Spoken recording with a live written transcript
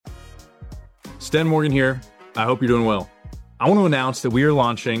Sten Morgan here. I hope you're doing well. I want to announce that we are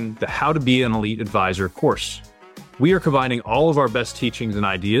launching the How to Be an Elite Advisor course. We are combining all of our best teachings and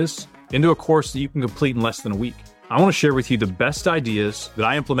ideas into a course that you can complete in less than a week. I want to share with you the best ideas that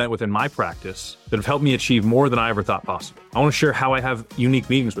I implement within my practice that have helped me achieve more than I ever thought possible. I want to share how I have unique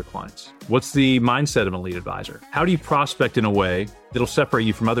meetings with clients. What's the mindset of an elite advisor? How do you prospect in a way that'll separate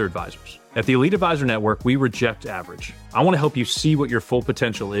you from other advisors? At the Elite Advisor Network, we reject average. I want to help you see what your full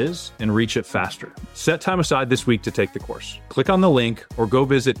potential is and reach it faster. Set time aside this week to take the course. Click on the link or go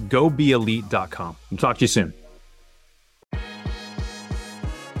visit gobeelite.com. I'll talk to you soon.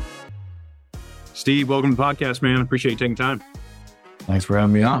 Steve, welcome to the podcast, man. Appreciate you taking time. Thanks for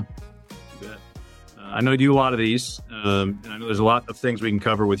having me on. You bet. I know you do a lot of these, and I know there's a lot of things we can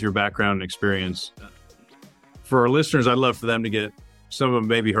cover with your background and experience. For our listeners, I'd love for them to get, some of them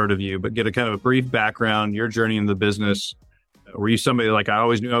maybe heard of you, but get a kind of a brief background, your journey in the business. Were you somebody like, I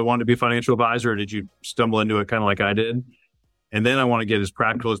always knew I wanted to be a financial advisor, or did you stumble into it kind of like I did? And then I want to get as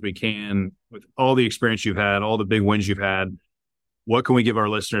practical as we can with all the experience you've had, all the big wins you've had. What can we give our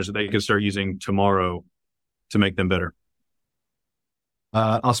listeners that they can start using tomorrow to make them better?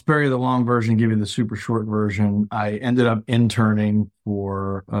 I'll spare you the long version, give you the super short version. I ended up interning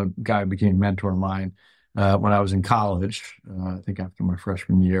for a guy who became a mentor of mine when I was in college, I think after my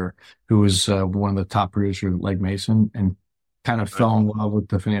freshman year, who was one of the top producers at Legg Mason, and kind of fell in love with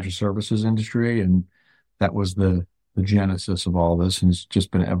the financial services industry. And that was the genesis of all this. And it's just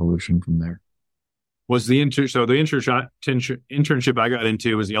been an evolution from there. Was the internship I got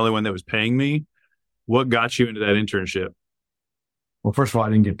into was the only one that was paying me? What got you into that internship? Well, first of all, I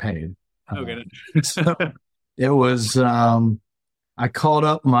didn't get paid. Okay. So it was, I called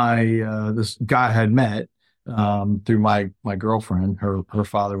up this guy I had met through my girlfriend. Her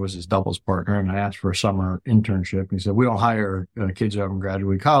father was his doubles partner, and I asked for a summer internship. And he said, we don't hire kids who haven't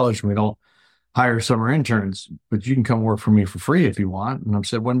graduated college, and we don't hire summer interns, but you can come work for me for free if you want. And I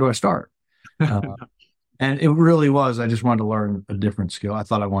said, when do I start? And it really was, I just wanted to learn a different skill. I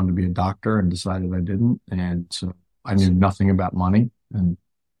thought I wanted to be a doctor and decided I didn't. And so I knew nothing about money, and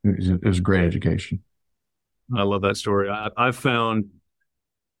it was a great education. I love that story. I've found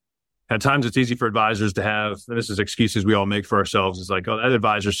at times it's easy for advisors to have, and this is excuses we all make for ourselves. It's like, oh, that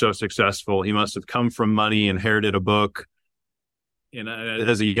advisor's so successful. He must have come from money, inherited a book. And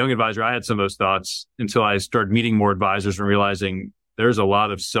as a young advisor, I had some of those thoughts until I started meeting more advisors and realizing there's a lot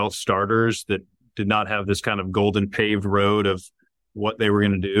of self-starters that did not have this kind of golden paved road of what they were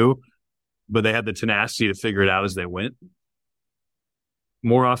going to do, but they had the tenacity to figure it out as they went.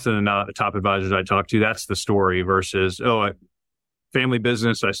 More often than not, the top advisors I talk to, that's the story versus, family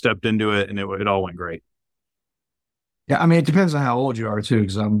business, I stepped into it and it all went great. Yeah, I mean, it depends on how old you are too,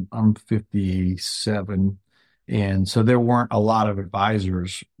 because I'm 57. And so there weren't a lot of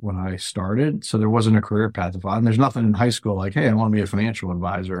advisors when I started. So there wasn't a career path to follow. And there's nothing in high school like, hey, I want to be a financial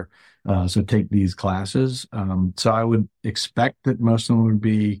advisor. So take these classes. So I would expect that most of them would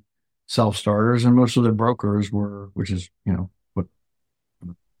be self-starters, and most of the brokers were, which is, what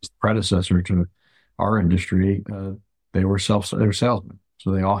was the predecessor to our industry. They were salesmen.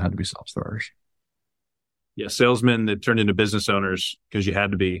 So they all had to be self-starters. Yeah. Salesmen that turned into business owners because you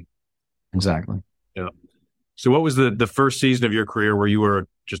had to be. Exactly. Yeah. So what was the first season of your career where you were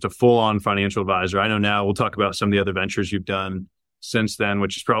just a full-on financial advisor? I know now we'll talk about some of the other ventures you've done since then,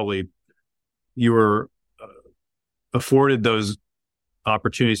 which is probably you were afforded those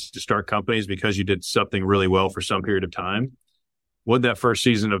opportunities to start companies because you did something really well for some period of time. What that first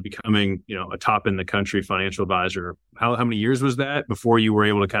season of becoming, a top in the country financial advisor, how many years was that before you were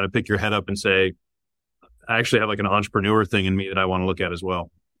able to kind of pick your head up and say, I actually have like an entrepreneur thing in me that I want to look at as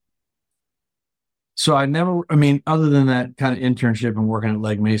well? So other than that kind of internship and working at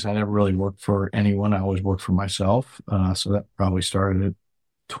Legg Mason, I never really worked for anyone. I always worked for myself. So that probably started at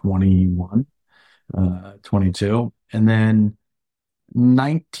 21, 22. And then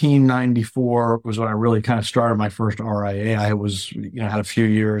 1994 was when I really kind of started my first RIA. I was, had a few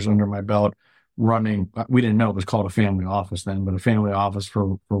years under my belt running. We didn't know it was called a family office then, but a family office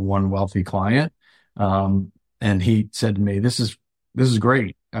for one wealthy client. And he said to me, this is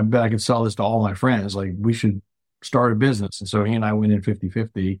great. I bet I could sell this to all my friends. Like, we should start a business. And so he and I went in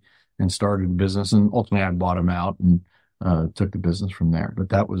 50-50 and started a business. And ultimately I bought him out and took the business from there. But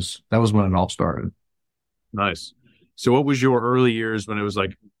that was when it all started. Nice. So what was your early years when it was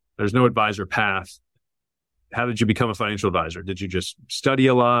like, there's no advisor path? How did you become a financial advisor? Did you just study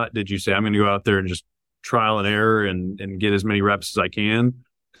a lot? Did you say, I'm going to go out there and just trial and error and get as many reps as I can?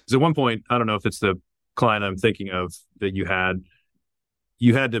 Because at one point, I don't know if it's the client I'm thinking of that you had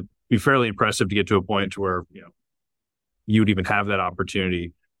to be fairly impressive to get to a point to where, you would even have that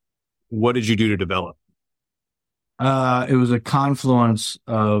opportunity. What did you do to develop? It was a confluence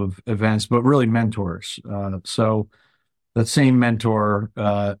of events, but really mentors. So that same mentor,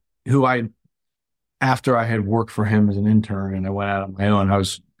 who after I had worked for him as an intern and I went out on my own, I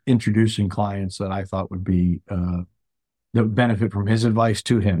was introducing clients that I thought that would benefit from his advice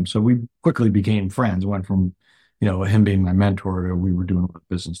to him. So we quickly became friends, went from, him being my mentor to we were doing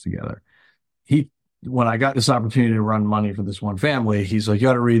business together. When I got this opportunity to run money for this one family, he's like, you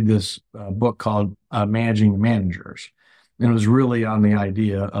got to read this book called Managing the Managers. And it was really on the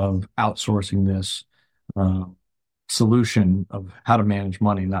idea of outsourcing this solution of how to manage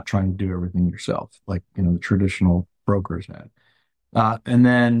money, not trying to do everything yourself, like, the traditional brokers had. And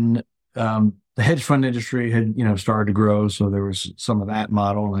then the hedge fund industry had, started to grow. So there was some of that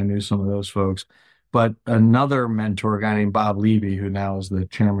model, and I knew some of those folks. But another mentor, a guy named Bob Levy, who now is the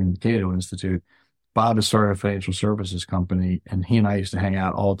chairman of the Cato Institute, Bob has started a financial services company, and he and I used to hang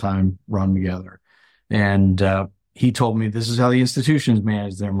out all the time, run together. And he told me this is how the institutions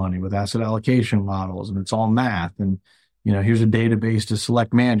manage their money with asset allocation models, and it's all math. And, here's a database to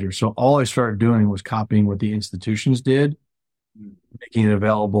select managers. So all I started doing was copying what the institutions did, making it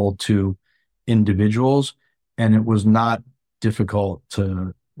available to individuals. And it was not difficult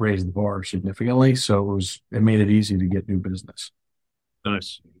to raise the bar significantly. So it made it easy to get new business.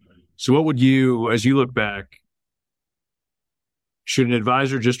 Nice. So what would you, as you look back, should an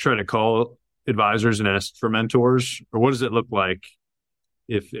advisor just try to call advisors and ask for mentors? Or what does it look like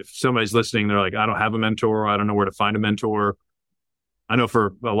if somebody's listening, they're like, I don't have a mentor, I don't know where to find a mentor? I know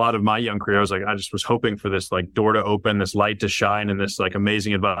for a lot of my young career, I was like, I just was hoping for this like door to open, this light to shine, and this like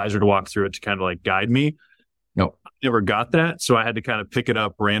amazing advisor to walk through it to kind of like guide me. No, I never got that. So I had to kind of pick it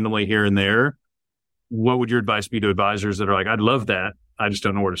up randomly here and there. What would your advice be to advisors that are like, I'd love that, I just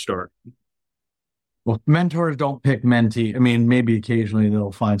don't know where to start? Well, mentors don't pick mentee. I mean, maybe occasionally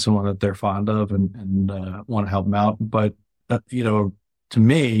they'll find someone that they're fond of and want to help them out. But, to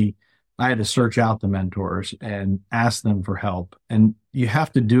me, I had to search out the mentors and ask them for help. And you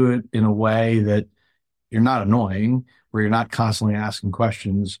have to do it in a way that you're not annoying, where you're not constantly asking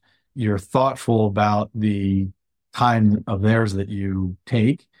questions. You're thoughtful about the time of theirs that you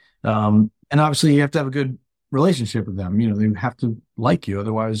take. And obviously you have to have a good relationship with them. They have to like you.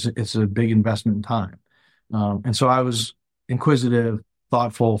 Otherwise it's a big investment in time. And so I was inquisitive,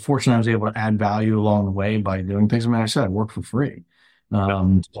 thoughtful, fortunate I was able to add value along the way by doing things. I mean, I said I work for free.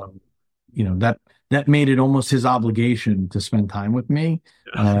 So, that made it almost his obligation to spend time with me.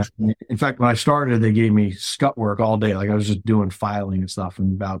 In fact, when I started, they gave me scut work all day. Like I was just doing filing and stuff,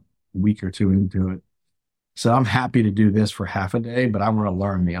 and about a week or two into it. So I'm happy to do this for half a day, but I want to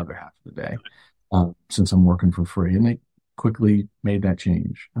learn the other half of the day since I'm working for free. And they quickly made that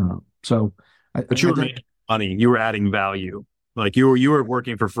change. But you were making money. You were adding value. Like you were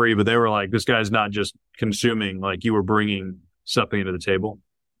working for free, but they were like, this guy's not just consuming. Like you were bringing something to the table.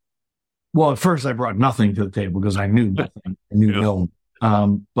 Well, at first I brought nothing to the table because I knew nothing. I knew no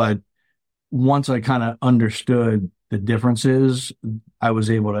one. But once I kind of understood the differences, I was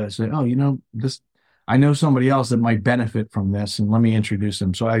able to say, oh, I know somebody else that might benefit from this, and let me introduce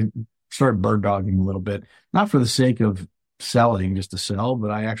them. So I started bird dogging a little bit, not for the sake of selling just to sell,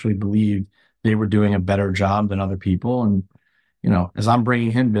 but I actually believed they were doing a better job than other people. And, as I'm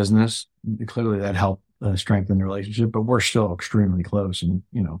bringing in business, clearly that helped strengthen the relationship, but we're still extremely close. And,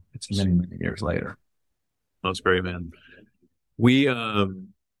 it's many, many years later. That's great, man. We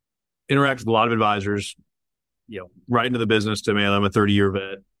interact with a lot of advisors, right into the business to, man, I'm a 30-year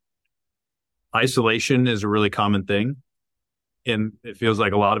vet. Isolation is a really common thing. And it feels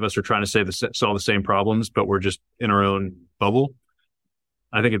like a lot of us are trying to solve the same problems, but we're just in our own bubble.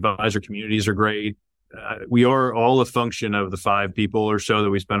 I think advisor communities are great. We are all a function of the 5 people or so that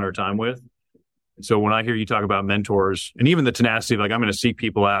we spend our time with. So when I hear you talk about mentors and even the tenacity, like I'm going to seek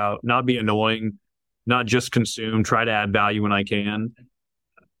people out, not be annoying, not just consume, try to add value when I can.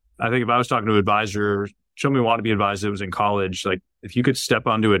 I think if I was talking to an advisor, somebody wanted to be advised that was in college, like if you could step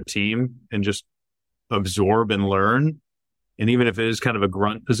onto a team and just absorb and learn, and even if it is kind of a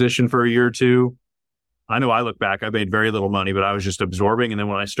grunt position for a year or two, I know I look back, I made very little money, but I was just absorbing. And then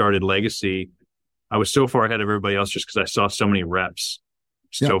when I started Legacy, I was so far ahead of everybody else just because I saw so many reps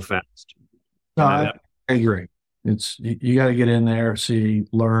so fast. No, I agree. You got to get in there, see,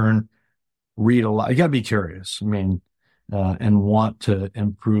 learn, read a lot. You got to be curious. I mean, and want to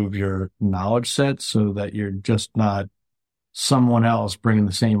improve your knowledge set so that you're just not someone else bringing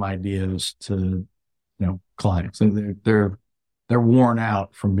the same ideas to, clients. They're worn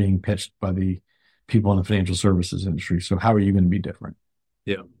out from being pitched by the people in the financial services industry. So how are you going to be different?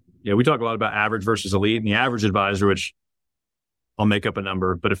 Yeah. We talk a lot about average versus elite, and the average advisor, which I'll make up a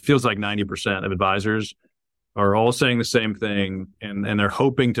number, but it feels like 90% of advisors are all saying the same thing, and they're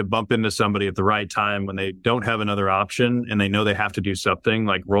hoping to bump into somebody at the right time when they don't have another option and they know they have to do something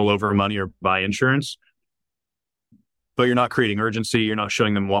like roll over money or buy insurance. But you're not creating urgency. You're not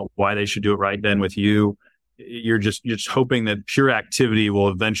showing them why they should do it right then with you. You're just hoping that pure activity will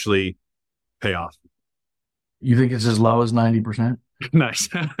eventually pay off. You think it's as low as 90%? Nice.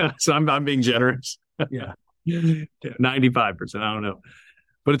 So I'm being generous. Yeah. 95%. I don't know.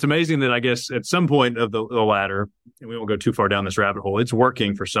 But it's amazing that I guess at some point of the ladder, and we won't go too far down this rabbit hole, it's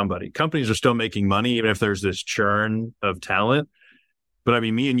working for somebody. Companies are still making money, even if there's this churn of talent. But I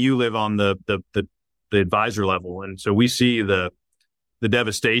mean, me and you live on the advisor level. And so we see the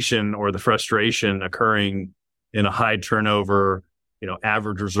devastation or the frustration occurring in a high turnover,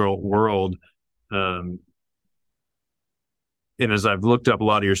 average result world. And as I've looked up a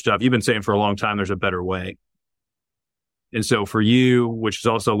lot of your stuff, you've been saying for a long time, there's a better way. And so for you, which has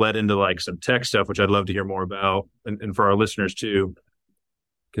also led into like some tech stuff, which I'd love to hear more about, and for our listeners too,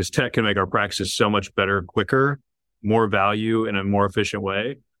 because tech can make our practices so much better, quicker, more value in a more efficient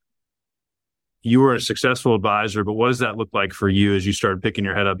way. You were a successful advisor, but what does that look like for you as you started picking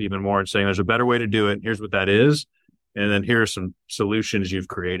your head up even more and saying, there's a better way to do it. Here's what that is. And then here are some solutions you've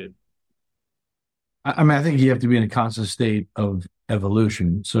created. I mean, I think you have to be in a constant state of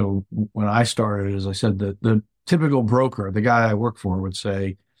evolution. So when I started, as I said, the typical broker, the guy I work for would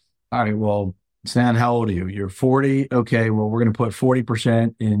say, all right, well, Stan, how old are you? You're 40. Okay, well, we're going to put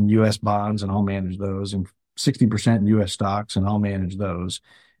 40% in U.S. bonds and I'll manage those, and 60% in U.S. stocks and I'll manage those.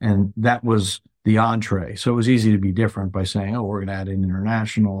 And that was the entree. So it was easy to be different by saying, oh, we're going to add in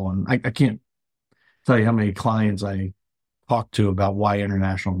international. And I can't tell you how many clients I talked to about why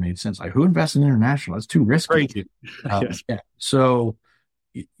international made sense. Like, who invests in international? That's too risky. Yes. Yeah. So,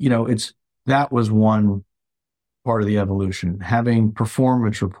 that was one part of the evolution, having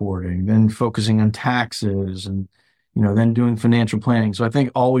performance reporting, then focusing on taxes and, then doing financial planning. So I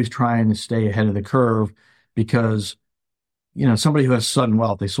think always trying to stay ahead of the curve, because, somebody who has sudden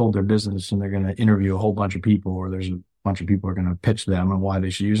wealth, they sold their business and they're going to interview a whole bunch of people, or there's a bunch of people who are going to pitch them and why they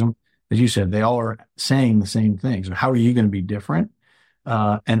should use them. As you said, they all are saying the same things. So how are you going to be different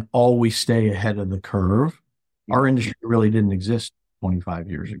and always stay ahead of the curve? Our industry really didn't exist 25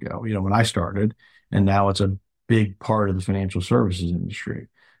 years ago, when I started, and now it's a big part of the financial services industry.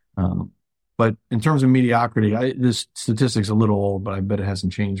 But in terms of mediocrity, this statistic's a little old, but I bet it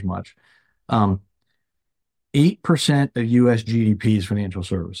hasn't changed much. 8% of U.S. GDP is financial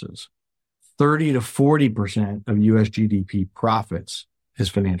services. 30 to 40% of U.S. GDP profits is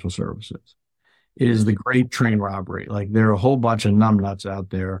financial services. It is the great train robbery. Like, there are a whole bunch of numbnuts out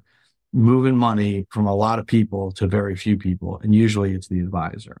there moving money from a lot of people to very few people, and usually it's the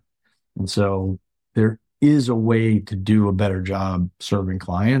advisor. And so there is a way to do a better job serving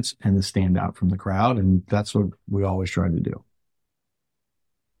clients and to stand out from the crowd, and that's what we always try to do.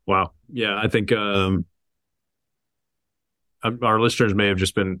 Wow. Yeah, I think our listeners may have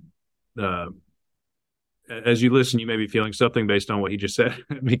just been, as you listen, you may be feeling something based on what he just said,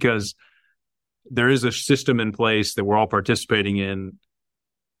 because there is a system in place that we're all participating in,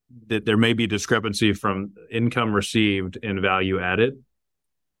 that there may be discrepancy from income received and value added.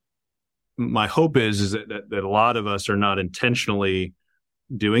 My hope is that a lot of us are not intentionally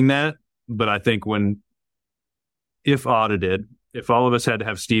doing that. But I think if audited, if all of us had to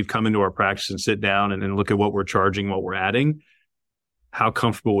have Steve come into our practice and sit down and look at what we're charging, what we're adding, how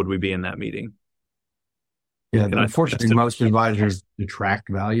comfortable would we be in that meeting? Yeah, unfortunately, most advisors detract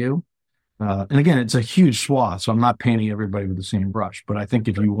value. And again, it's a huge swath, so I'm not painting everybody with the same brush. But I think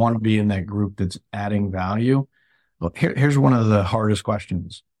if you want to be in that group that's adding value, look, here's one of the hardest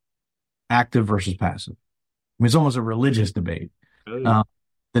questions: active versus passive. I mean, it's almost a religious debate.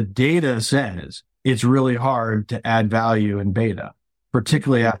 The data says it's really hard to add value in beta,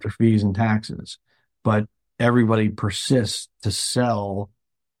 particularly after fees and taxes. But everybody persists to sell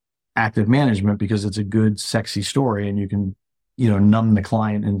active management because it's a good, sexy story, and you can, numb the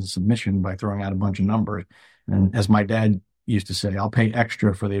client into submission by throwing out a bunch of numbers. And as my dad used to say, I'll pay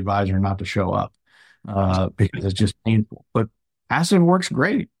extra for the advisor not to show up because it's just painful. But passive works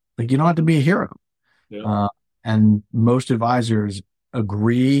great. Like, you don't have to be a hero. Yeah. And most advisors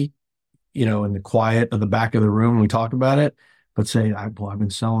agree, in the quiet of the back of the room, we talk about it, but say, I've been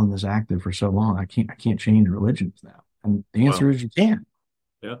selling this active for so long, I can't change religions now. And the answer is you can.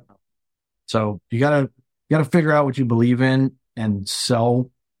 Yeah. So you gotta figure out what you believe in and sell,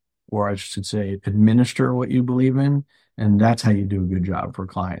 or I should say, administer what you believe in, and that's how you do a good job for a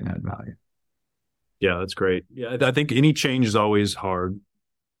client and add value. Yeah, that's great. Yeah, I think any change is always hard.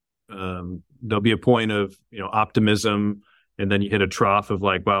 There'll be a point of optimism And then you hit a trough of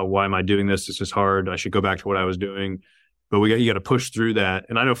like, wow, why am I doing this? This is hard. I should go back to what I was doing. But you got to push through that.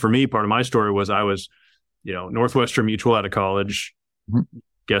 And I know for me, part of my story was I was, Northwestern Mutual out of college. Mm-hmm.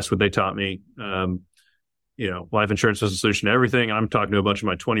 Guess what they taught me? Life insurance is a solution to everything. And I'm talking to a bunch of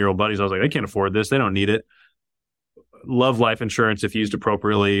my 20-year-old buddies. I was like, they can't afford this. They don't need it. Love life insurance if used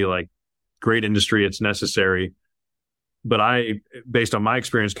appropriately, like great industry. It's necessary. But I, based on my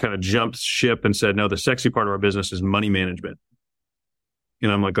experience, kind of jumped ship and said, no, the sexy part of our business is money management.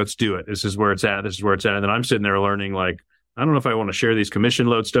 And I'm like, let's do it. This is where it's at. This is where it's at. And then I'm sitting there learning, like, I don't know if I want to share these commission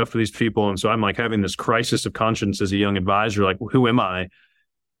load stuff with these people. And so I'm like having this crisis of conscience as a young advisor, like, who am I?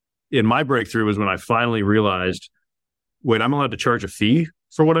 And my breakthrough was when I finally realized, wait, I'm allowed to charge a fee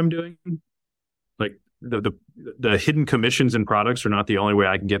for what I'm doing. Like the hidden commissions and products are not the only way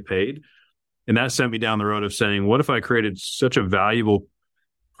I can get paid. And that sent me down the road of saying, what if I created such a valuable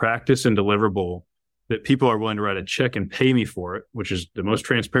practice and deliverable that people are willing to write a check and pay me for it, which is the most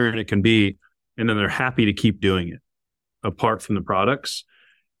transparent it can be. And then they're happy to keep doing it apart from the products.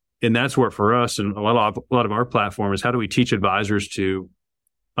 And that's where for us and a lot of our platform is how do we teach advisors to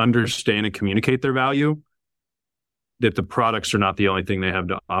understand and communicate their value, that the products are not the only thing they have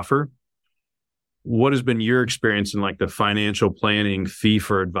to offer. What has been your experience in like the financial planning fee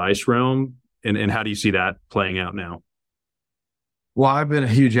for advice realm? And how do you see that playing out now? Well, I've been a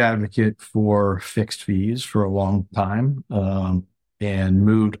huge advocate for fixed fees for a long time, and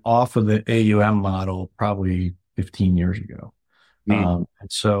moved off of the AUM model probably 15 years ago. And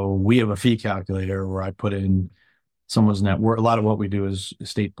so we have a fee calculator where I put in someone's net worth. A lot of what we do is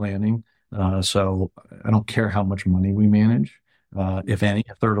estate planning. So I don't care how much money we manage. If any,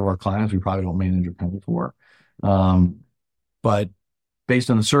 a third of our clients, we probably don't manage a penny for. But based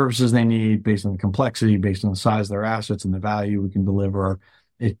on the services they need, based on the complexity, based on the size of their assets and the value we can deliver,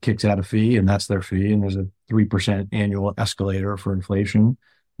 it kicks out a fee, and that's their fee. And there's a 3% annual escalator for inflation,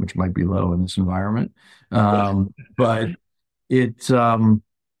 which might be low in this environment. But it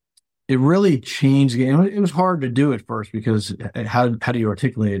really changed the game. It was hard to do at first because how do you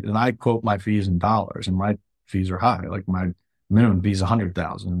articulate it? And I quote my fees in dollars, and my fees are high. Like my minimum fee is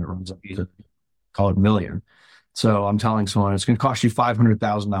 100,000, and it runs up to call it $1 million. So I'm telling someone it's going to cost you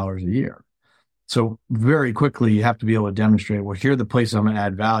 $500,000 a year. So very quickly, you have to be able to demonstrate, well, here are the places I'm going to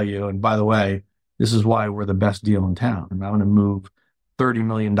add value. And by the way, this is why we're the best deal in town. And I'm going to move $30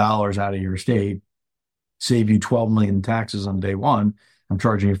 million out of your estate, save you $12 million in taxes on day one. I'm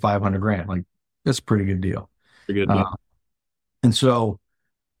charging you $500,000. Like, that's a pretty good deal. Pretty good deal. And so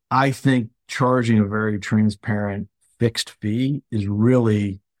I think charging a very transparent fixed fee is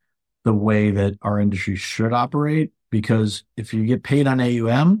really the way that our industry should operate, because if you get paid on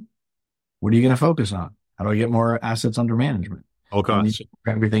AUM, what are you going to focus on? How do I get more assets under management? All costs.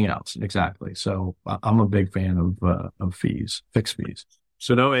 Everything else. Exactly. So I'm a big fan of fees, fixed fees.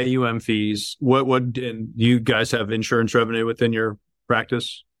 So no AUM fees. And you guys have insurance revenue within your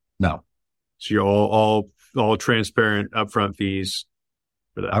practice? No. So you're all transparent upfront fees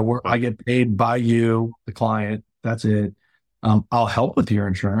for that. I get paid by you, the client. That's it. I'll help with your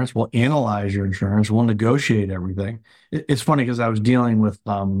insurance. We'll analyze your insurance. We'll negotiate everything. It's funny because I was dealing with,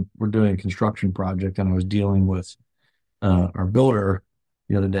 we're doing a construction project, and I was dealing with our builder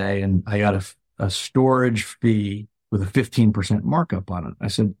the other day, and I got a storage fee with a 15% markup on it. I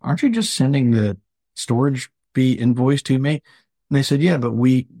said, aren't you just sending the storage fee invoice to me? And they said, yeah, but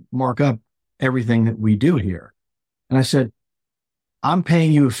we mark up everything that we do here. And I said, I'm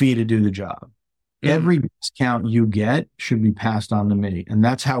paying you a fee to do the job. Every discount you get should be passed on to me. And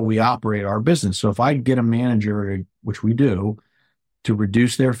that's how we operate our business. So if I get a manager, which we do, to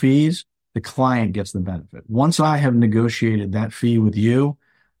reduce their fees, the client gets the benefit. Once I have negotiated that fee with you,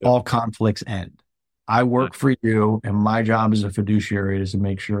 all conflicts end. I work for you, and my job as a fiduciary is to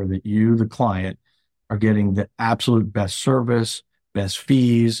make sure that you, the client, are getting the absolute best service, best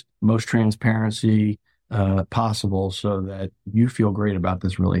fees, most transparency possible, so that you feel great about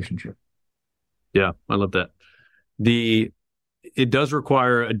this relationship. Yeah, I love that. It does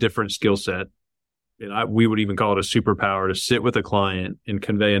require a different skill set. And we would even call it a superpower to sit with a client and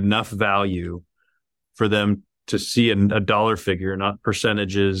convey enough value for them to see a dollar figure, not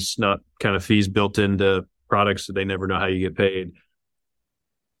percentages, not kind of fees built into products that they never know how you get paid.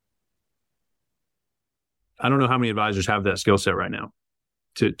 I don't know how many advisors have that skill set right now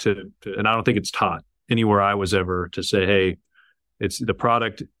and I don't think it's taught anywhere I was ever to say, hey, it's the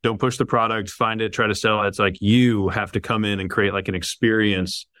product. Don't push the product, find it, try to sell it. It's like you have to come in and create like an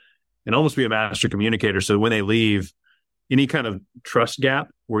experience and almost be a master communicator. So when they leave, any kind of trust gap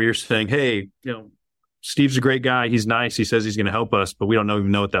where you're saying, hey, Steve's a great guy. He's nice. He says he's going to help us, but we don't even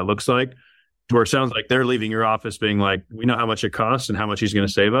know what that looks like. where it sounds like they're leaving your office being like, we know how much it costs and how much he's going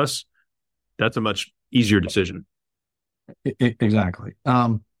to save us. That's a much easier decision. Exactly.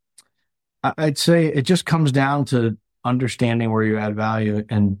 I'd say it just comes down to understanding where you add value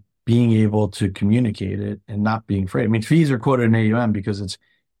and being able to communicate it and not being afraid. I mean, fees are quoted in AUM because it's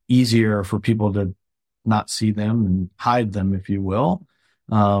easier for people to not see them and hide them, if you will.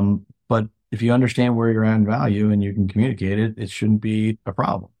 But if you understand where you're adding value and you can communicate it, it shouldn't be a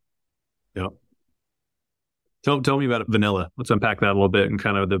problem. Yeah. Tell me about vanilla. Let's unpack that a little bit and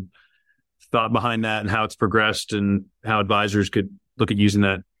kind of the thought behind that and how it's progressed and how advisors could look at using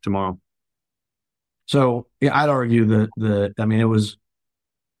that tomorrow. So yeah, I'd argue that I mean, it was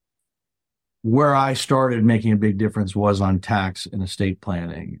where I started making a big difference was on tax and estate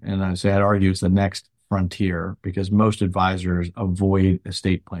planning. And I'd argue it's the next frontier because most advisors avoid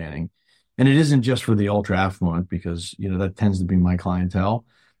estate planning. And it isn't just for the ultra affluent because, that tends to be my clientele.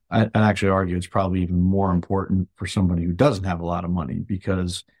 I'd actually argue it's probably even more important for somebody who doesn't have a lot of money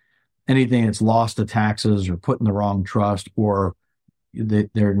because anything that's lost to taxes or put in the wrong trust or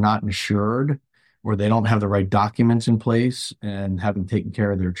they're not insured or they don't have the right documents in place and haven't taken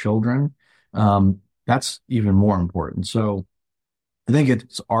care of their children, that's even more important. So I think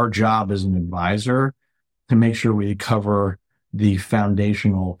it's our job as an advisor to make sure we cover the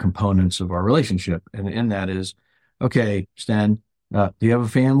foundational components of our relationship. And in that is, okay, Stan, do you have a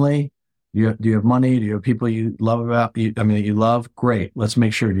family? Do you have money? Do you have people you love that you love? Great. Let's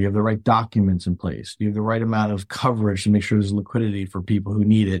make sure. Do you have the right documents in place? Do you have the right amount of coverage to make sure there's liquidity for people who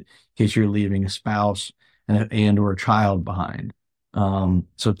need it in case you're leaving a spouse and or a child behind?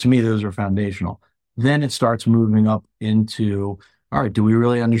 So to me, those are foundational. Then it starts moving up into, all right, do we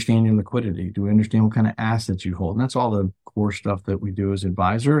really understand your liquidity? Do we understand what kind of assets you hold? And that's all the core stuff that we do as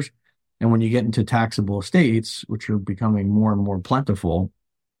advisors. And when you get into taxable estates, which are becoming more and more plentiful,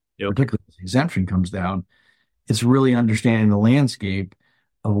 particularly as exemption comes down, it's really understanding the landscape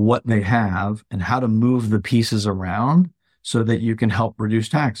of what they have and how to move the pieces around so that you can help reduce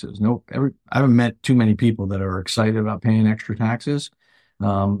taxes. I haven't met too many people that are excited about paying extra taxes.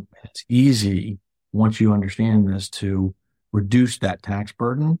 It's easy once you understand this to reduce that tax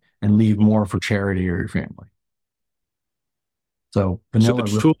burden and leave more for charity or your family. So vanilla.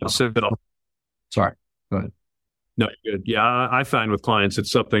 Sorry, go ahead. No, you're good. Yeah, I find with clients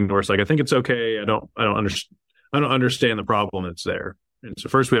it's something where it's like I think it's okay. I don't understand the problem that's there. And so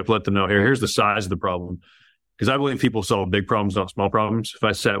first we have to let them know here's the size of the problem. Because I believe people solve big problems, not small problems. If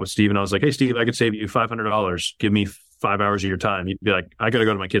I sat with Steve and I was like, hey, Steve, I could save you $500. Give me 5 hours of your time. He'd be like, I got to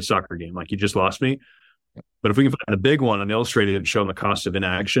go to my kid's soccer game. Like, you just lost me. But if we can find the big one and illustrate it and show them the cost of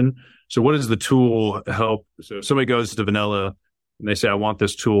inaction. So what does the tool help? So if somebody goes to vanilla and they say, I want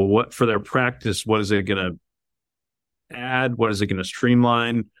this tool. What for their practice, what is it going to add? What is it going to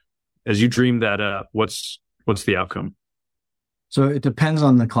streamline? As you dream that up, what's the outcome? So it depends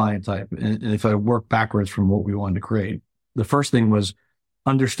on the client type. And if I work backwards from what we wanted to create, the first thing was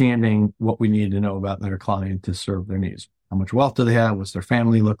understanding what we needed to know about their client to serve their needs. How much wealth do they have? What's their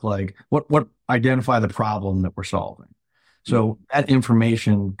family look like? What identify the problem that we're solving? So that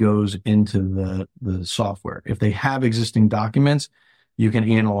information goes into the software. If they have existing documents, you can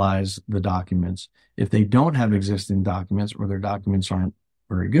analyze the documents. If they don't have existing documents or their documents aren't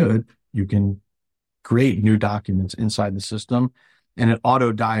very good, you can create new documents inside the system and it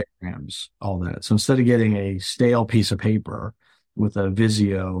auto diagrams all that. So instead of getting a stale piece of paper with a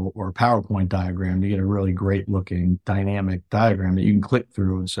Visio or a PowerPoint diagram, you get a really great looking dynamic diagram that you can click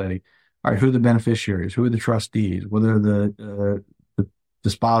through and say, all right, who are the beneficiaries? Who are the trustees? What are the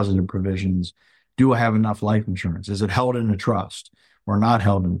dispositive provisions? Do I have enough life insurance? Is it held in a trust or not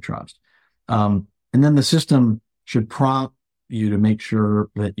held in a trust? And then the system should prompt you to make sure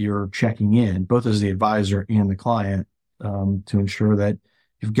that you're checking in, both as the advisor and the client, to ensure that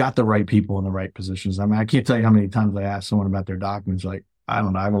you've got the right people in the right positions. I mean, I can't tell you how many times I asked someone about their documents. Like, I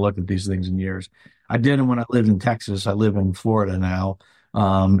don't know, I haven't looked at these things in years. I did them when I lived in Texas. I live in Florida now.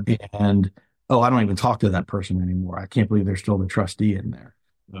 I don't even talk to that person anymore. I can't believe they're still the trustee in there,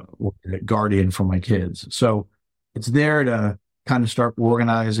 or the guardian for my kids. So it's there to kind of start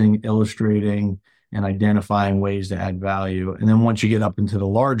organizing, illustrating, and identifying ways to add value. And then once you get up into the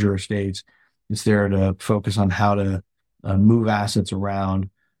larger estates, it's there to focus on how to move assets around,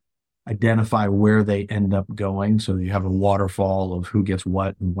 identify where they end up going. So you have a waterfall of who gets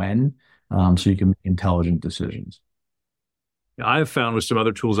what and when, so you can make intelligent decisions. I have found with some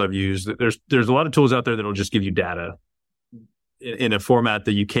other tools I've used that there's a lot of tools out there that'll just give you data in a format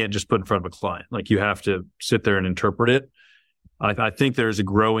that you can't just put in front of a client. Like, you have to sit there and interpret it. I think there's a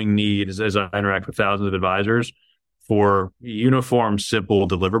growing need as I interact with thousands of advisors for uniform, simple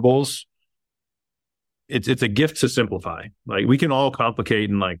deliverables it's a gift to simplify. Like we can all complicate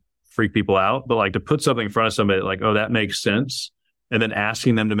and like freak people out, but like to put something in front of somebody like, oh, that makes sense, and then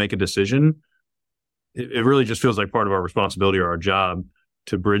asking them to make a decision, it really just feels like part of our responsibility or our job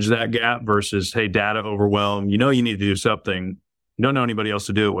to bridge that gap versus, hey, data overwhelm, you need to do something. You don't know anybody else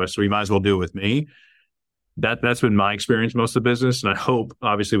to do it with, so you might as well do it with me. That's been my experience most of the business. And I hope,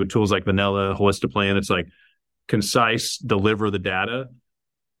 obviously, with tools like Vanilla, Holistic Plan, it's like concise, deliver the data.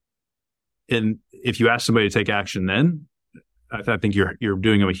 And if you ask somebody to take action, then I think you're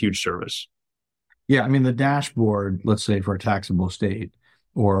doing them a huge service. Yeah, I mean, the dashboard, let's say for a taxable state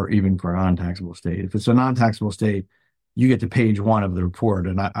or even for a non-taxable state, if it's a non-taxable state, you get to page 1 of the report.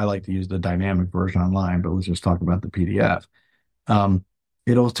 And I like to use the dynamic version online, but let's just talk about the PDF.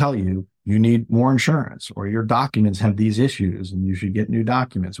 It'll tell you need more insurance, or your documents have these issues and you should get new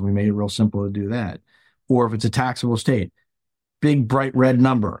documents. We made it real simple to do that. Or if it's a taxable state, big bright red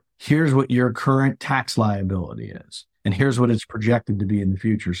number. Here's what your current tax liability is, and here's what it's projected to be in the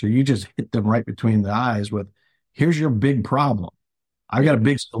future. So you just hit them right between the eyes with, here's your big problem. I've got a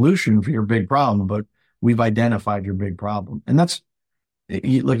big solution for your big problem, but we've identified your big problem. And that's,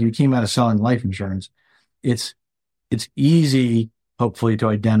 look, you came out of selling life insurance. It's easy, hopefully, to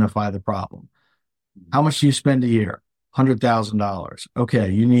identify the problem. How much do you spend a year? $100,000. Okay,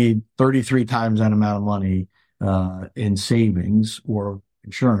 you need 33 times that amount of money in savings or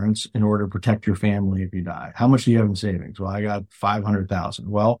insurance in order to protect your family if you die. How much do you have in savings? Well, I got 500,000.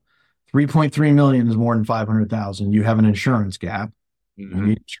 Well, 3.3 million is more than 500,000. You have an insurance gap. Mm-hmm. You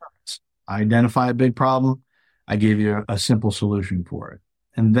need insurance. I identify a big problem. I give you a simple solution for it.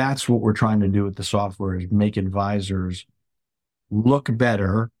 And that's what we're trying to do with the software, is make advisors look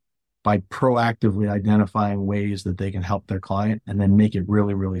better by proactively identifying ways that they can help their client, and then make it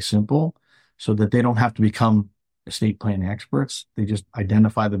really, really simple so that they don't have to become estate planning experts. They just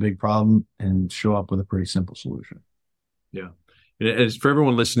identify the big problem and show up with a pretty simple solution. Yeah. As for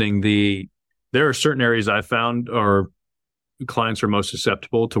everyone listening, there are certain areas I found are clients are most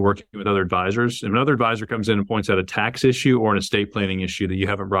susceptible to working with other advisors. And another advisor comes in and points out a tax issue or an estate planning issue that you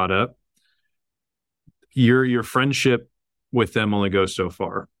haven't brought up, your friendship with them only goes so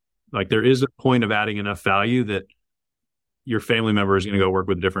far. Like there is a point of adding enough value that your family member is going to go work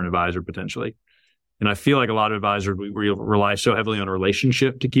with a different advisor potentially. And I feel like a lot of advisors, we rely so heavily on a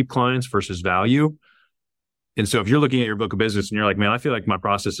relationship to keep clients versus value. And so if you're looking at your book of business and you're like, man, I feel like my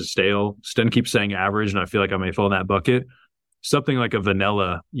process is stale, Sten keeps saying average, and I feel like I may fall in that bucket, something like a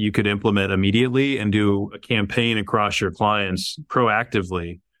Vanilla you could implement immediately and do a campaign across your clients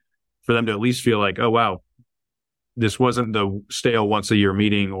proactively for them to at least feel like, oh, wow, this wasn't the stale once a year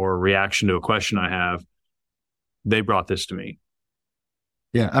meeting or reaction to a question I have. They brought this to me.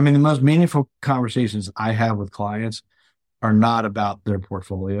 Yeah. I mean, the most meaningful conversations I have with clients are not about their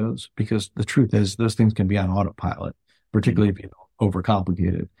portfolios, because the truth is those things can be on autopilot, particularly if you don't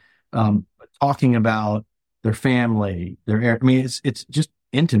overcomplicate it. But talking about their family, it's just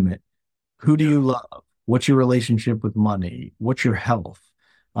intimate. Who do you love? What's your relationship with money? What's your health?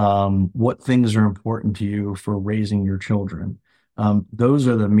 What things are important to you for raising your children? Those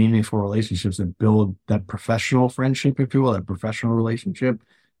are the meaningful relationships that build that professional friendship, if you will, that professional relationship.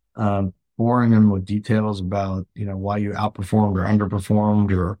 Boring them with details about, why you outperformed or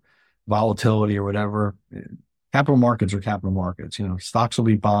underperformed or volatility or whatever. Capital markets are capital markets. Stocks will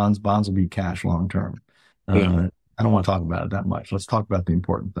be bonds will be cash long term. I don't want to talk about it that much. Let's talk about the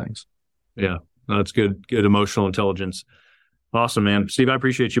important things. Yeah, that's good emotional intelligence. Awesome, man. Steve, I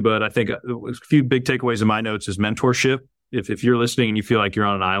appreciate you, bud. I think a few big takeaways in my notes is mentorship. If you're listening and you feel like you're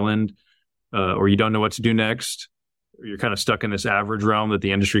on an island or you don't know what to do next, or you're kind of stuck in this average realm that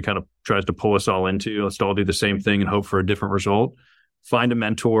the industry kind of tries to pull us all into, let's all do the same thing and hope for a different result. Find a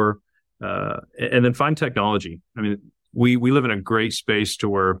mentor and then find technology. I mean, we live in a great space to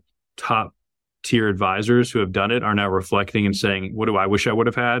where top tier advisors who have done it are now reflecting and saying, what do I wish I would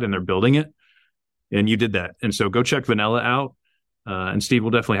have had? And they're building it. And you did that. And so go check Vanilla out. And Steve, we'll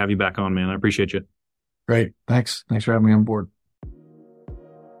definitely have you back on, man. I appreciate you. Great. Thanks for having me on board.